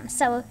Animal Jam,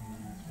 so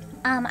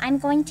I'm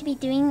going to be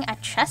doing a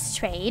trust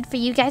trade for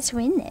you guys to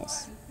win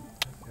this.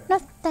 No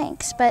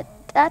thanks, but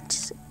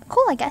that's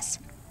cool, I guess.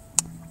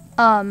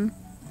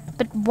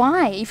 But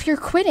why? If you're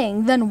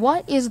quitting, then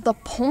what is the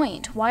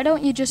point? Why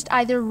don't you just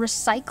either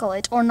recycle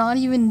it or not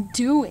even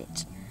do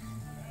it?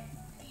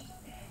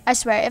 I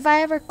swear, if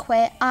I ever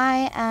quit,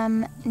 I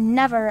am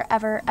never,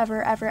 ever,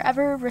 ever, ever,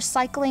 ever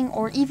recycling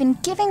or even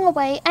giving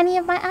away any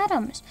of my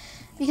items.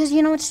 Because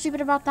you know what's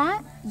stupid about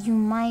that? You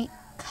might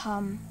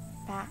come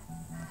back.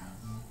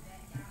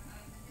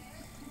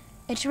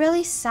 It's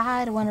really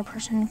sad when a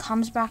person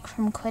comes back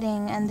from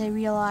quitting and they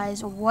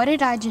realize, what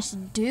did I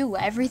just do?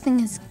 Everything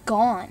is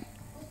gone.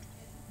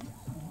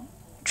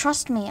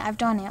 Trust me, I've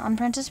done it. On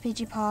Princess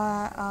Peachy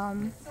Paw,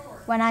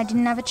 when I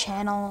didn't have a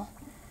channel,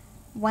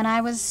 when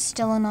I was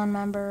still a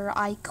non-member,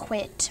 I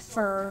quit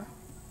for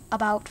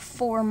about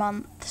 4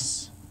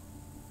 months.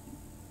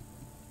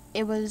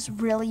 It was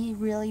really,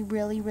 really,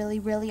 really, really,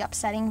 really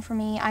upsetting for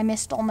me. I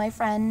missed all my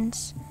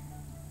friends.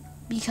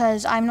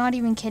 Because I'm not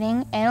even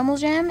kidding, Animal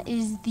Jam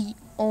is the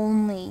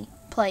only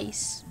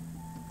place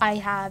I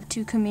have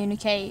to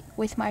communicate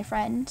with my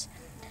friends.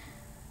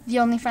 The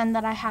only friend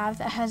that I have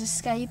that has a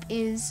Skype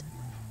is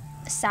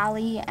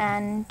Sally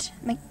and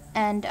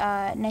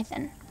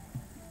Nathan.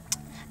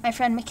 My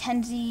friend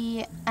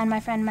Mackenzie and my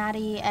friend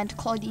Maddie and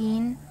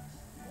Claudia.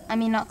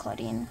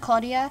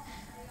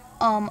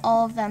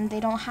 All of them, they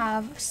don't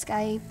have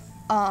Skype.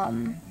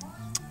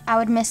 I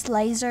would miss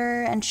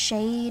Laser and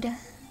Shade.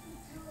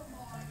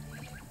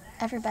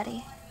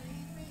 Everybody.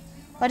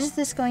 What is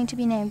this going to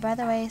be named? By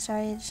the way,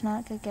 sorry, it's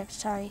not a good gift,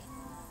 sorry.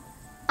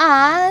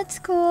 Ah, that's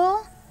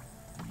cool.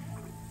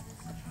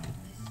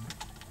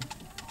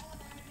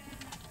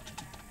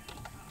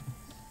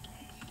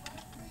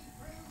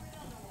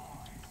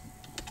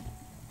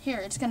 Here,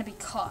 it's gonna be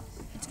caught.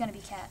 It's gonna be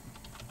cat.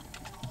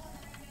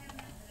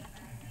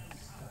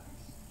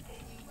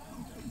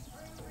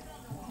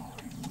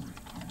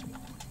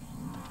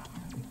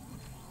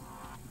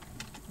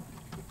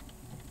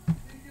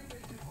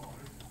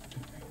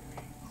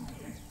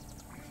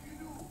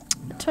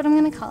 That's what I'm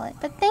gonna call it.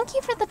 But thank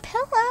you for the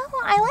pillow.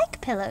 I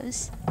like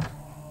pillows.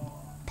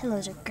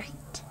 Pillows are great.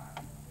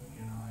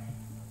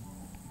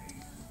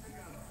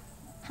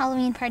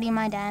 Halloween party in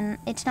my den.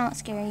 It's not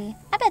scary.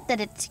 I bet that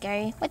it's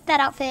scary. With that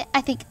outfit, I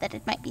think that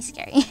it might be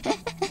scary.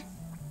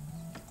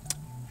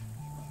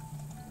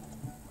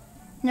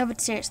 No,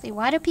 but seriously,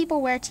 why do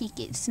people wear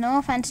tikis? No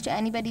offense to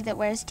anybody that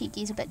wears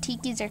tikis, but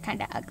tikis are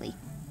kind of ugly.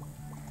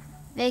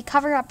 They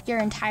cover up your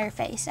entire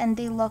face, and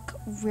they look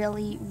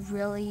really,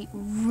 really,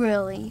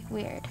 really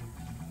weird.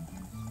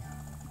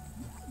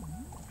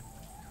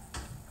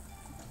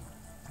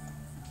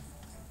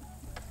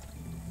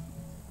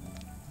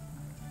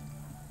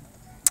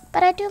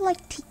 But I do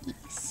like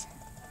tikis.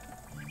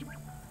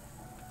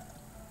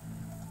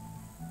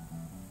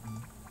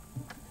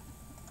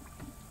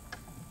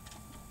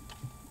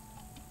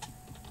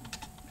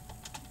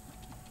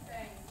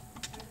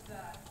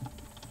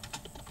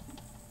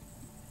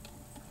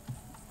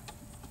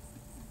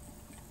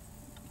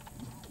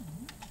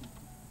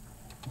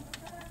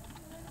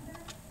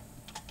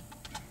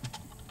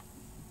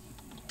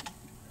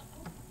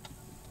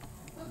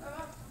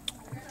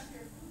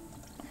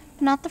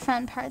 Not the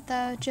front part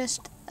though,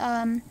 just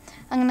I'm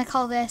gonna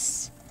call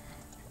this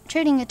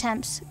Trading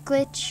Attempts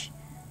Glitch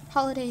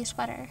Holiday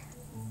Sweater.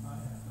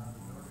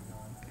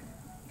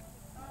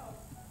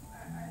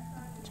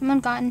 Someone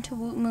got into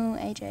Wootmoo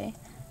AJ.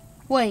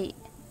 Wait,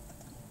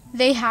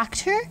 they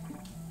hacked her?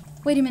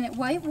 Wait a minute,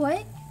 what?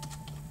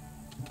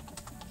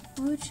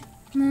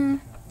 Wootmoo.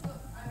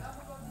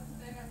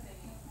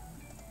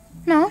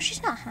 No,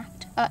 she's not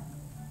hacked. That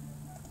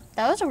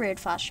was a weird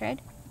flash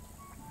trade.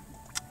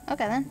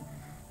 Okay then.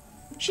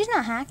 She's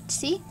not hacked,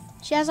 see?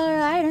 She has all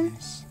her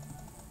items.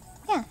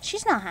 Yeah,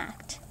 she's not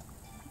hacked.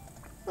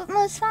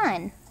 Wootmoo's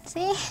fine,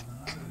 see?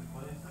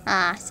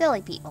 Ah,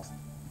 silly people.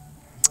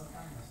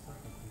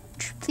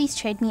 Please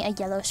trade me a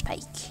yellow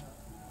spike.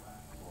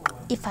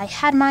 If I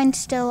had mine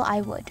still,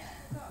 I would.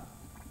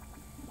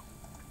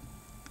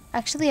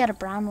 Actually, I had a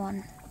brown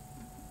one.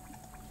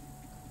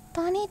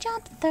 Bunny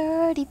Jump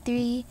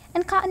 33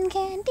 and cotton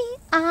candy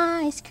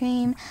ice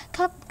cream.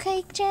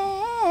 Cupcake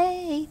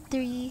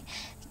J3.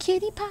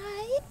 Cutie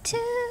Pie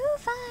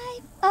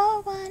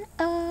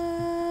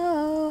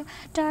 25010.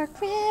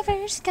 Dark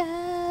River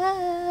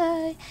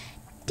Sky.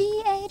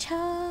 DH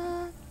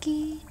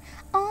Hockey.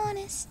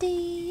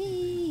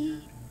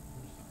 Honesty.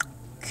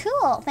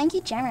 Cool. Thank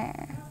you,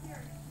 Jammer.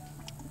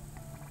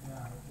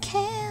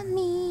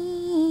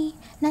 Cammy.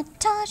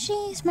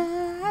 Natashi's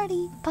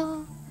Marty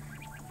Paul.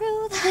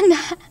 Through the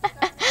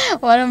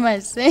night. What am I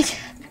saying?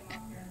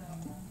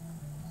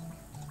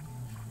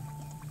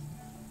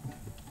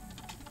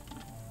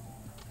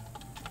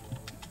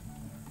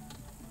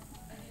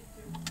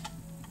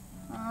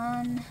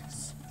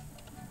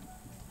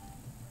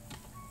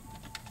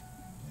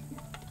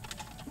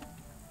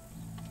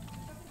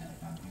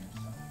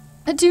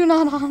 I do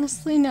not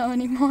honestly know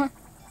anymore.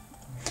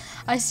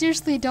 I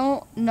seriously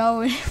don't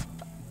know.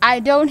 I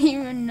don't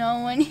even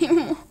know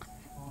anymore.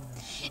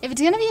 If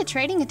it's gonna be a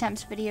trading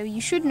attempts video,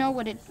 you should know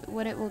what it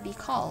will be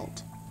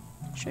called,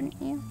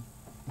 shouldn't you?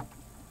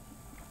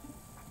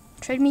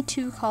 Trade me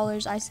 2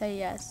 collars. I say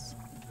yes.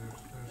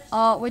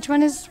 Which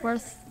one is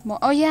worth more?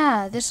 Oh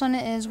yeah, this one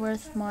is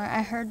worth more.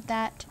 I heard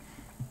that.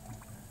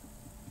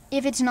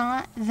 If it's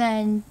not,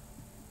 then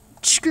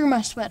screw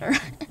my sweater.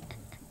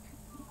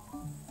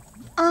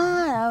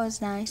 Ah, that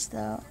was nice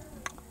though.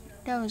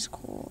 That was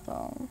cool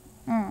though.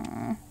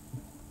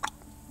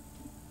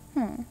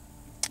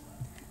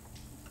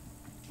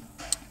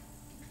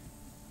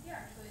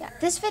 Yeah,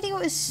 this video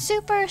is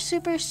super,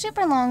 super,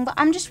 super long, but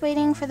I'm just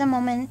waiting for the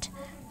moment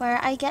where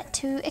I get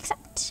to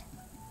accept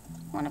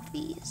one of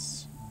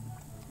these.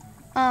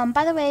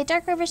 By the way,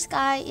 Dark River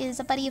Sky is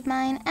a buddy of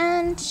mine,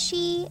 and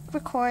she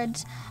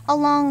records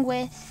along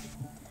with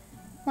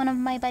one of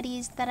my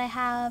buddies that I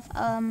have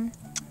on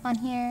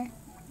here.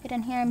 Right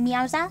on here,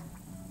 Meowza.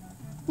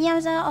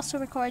 Meowza also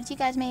records. You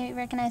guys may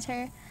recognize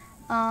her.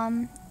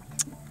 I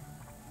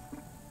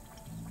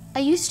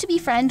used to be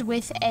friend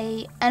with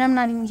and I'm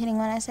not even kidding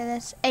when I say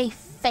this, a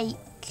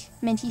fake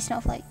Minty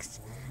Snowflakes.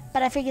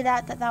 But I figured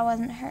out that that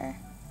wasn't her.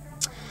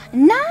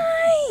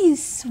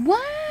 Nice!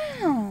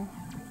 Wow!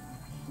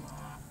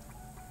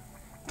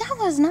 That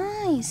was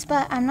nice,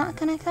 but I'm not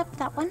gonna accept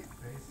that one.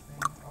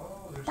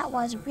 That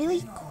was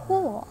really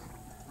cool.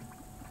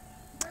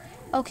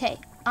 Okay,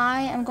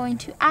 I am going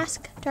to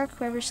ask Dark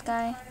River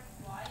Sky.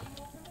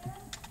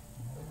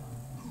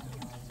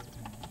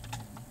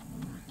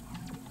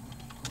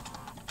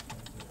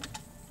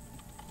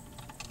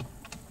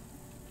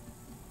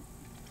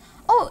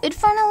 Oh, it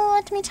finally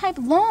let me type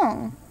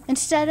long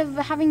instead of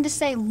having to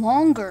say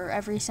longer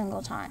every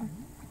single time.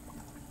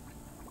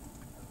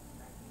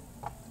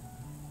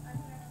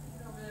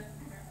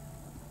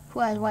 Who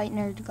has white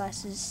nerd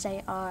glasses?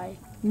 Say I.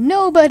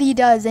 Nobody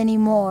does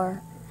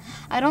anymore.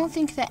 I don't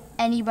think that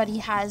anybody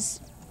has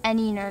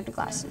any nerd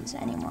glasses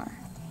anymore.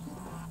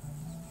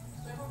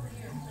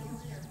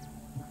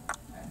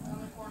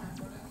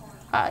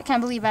 I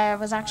can't believe I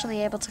was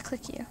actually able to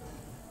click you.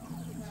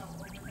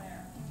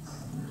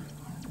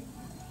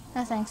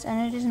 No thanks,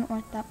 and it isn't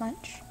worth that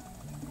much.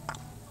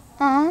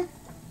 Aw.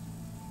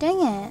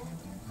 Dang it.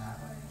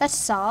 That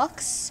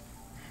sucks.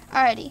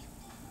 Alrighty.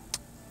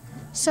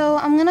 So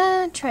I'm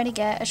gonna try to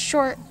get a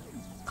short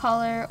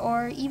collar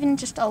or even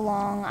just a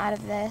long out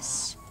of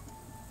this.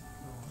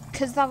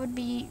 Because that would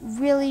be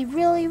really,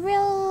 really,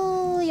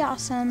 really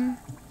awesome.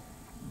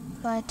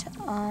 But,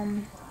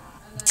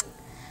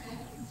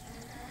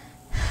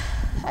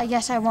 I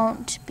guess I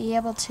won't be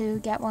able to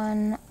get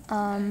one.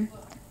 I'm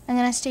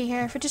gonna stay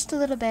here for just a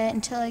little bit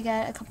until I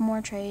get a couple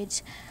more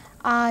trades.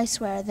 I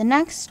swear, the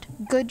next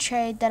good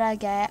trade that I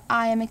get,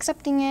 I am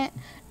accepting it.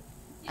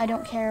 I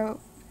don't care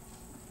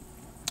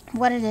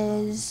what it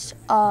is,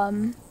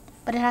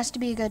 but it has to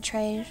be a good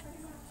trade.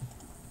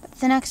 But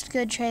the next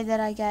good trade that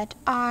I get,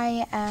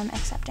 I am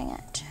accepting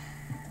it.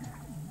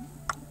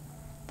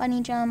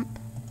 Bunny jump.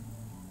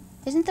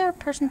 Isn't there a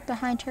person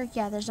behind her?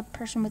 Yeah, there's a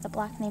person with a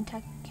black name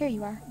tag. Here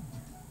you are.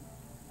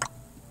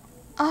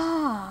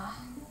 Ah.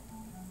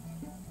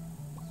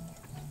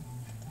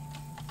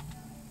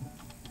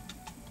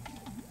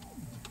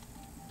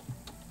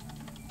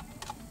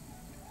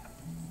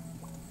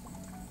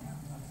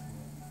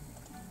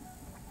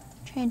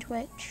 Change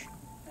which?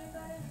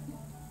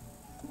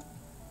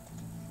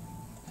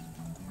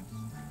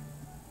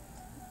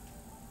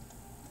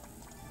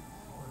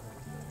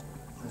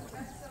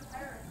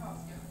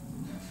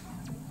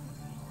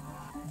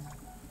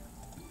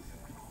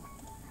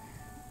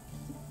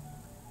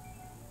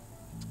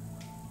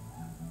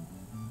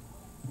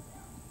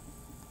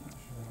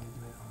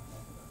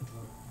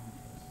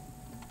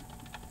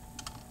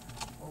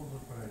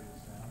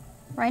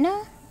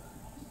 Rhino?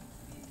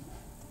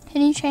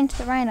 Can you change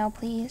the rhino,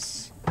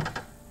 please?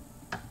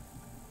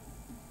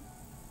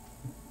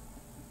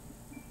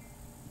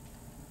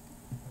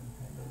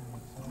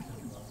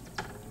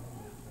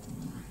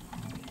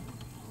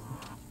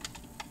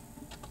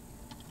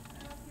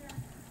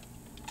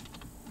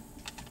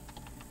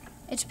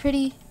 It's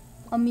pretty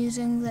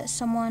amusing that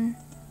someone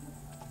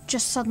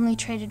just suddenly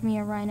traded me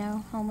a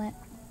rhino helmet.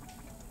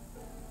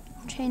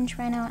 Change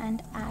rhino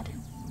and add.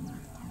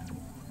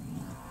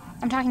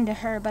 I'm talking to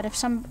her, but if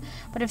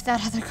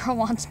that other girl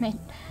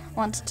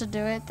wants to do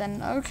it,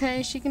 then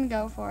okay, she can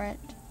go for it.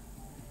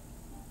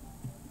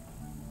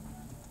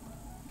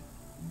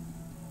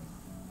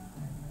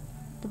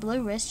 The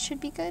blue wrist should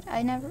be good.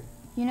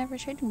 You never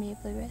traded me a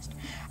blue wrist.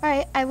 All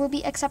right, I will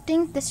be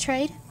accepting this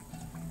trade.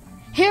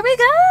 Here we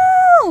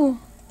go.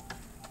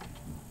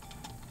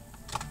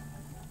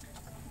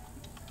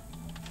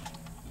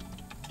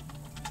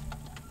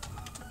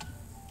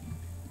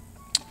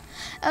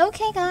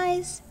 Okay,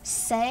 guys,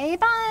 say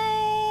bye.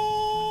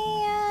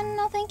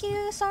 No, thank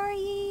you.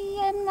 Sorry,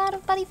 I'm out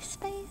of buddy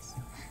space.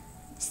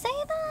 Say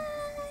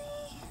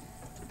bye.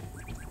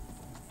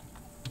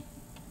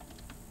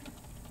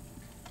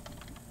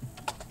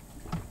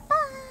 Bye.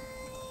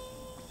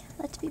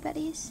 Let's be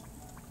buddies.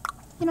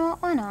 You know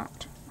what? Why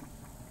not?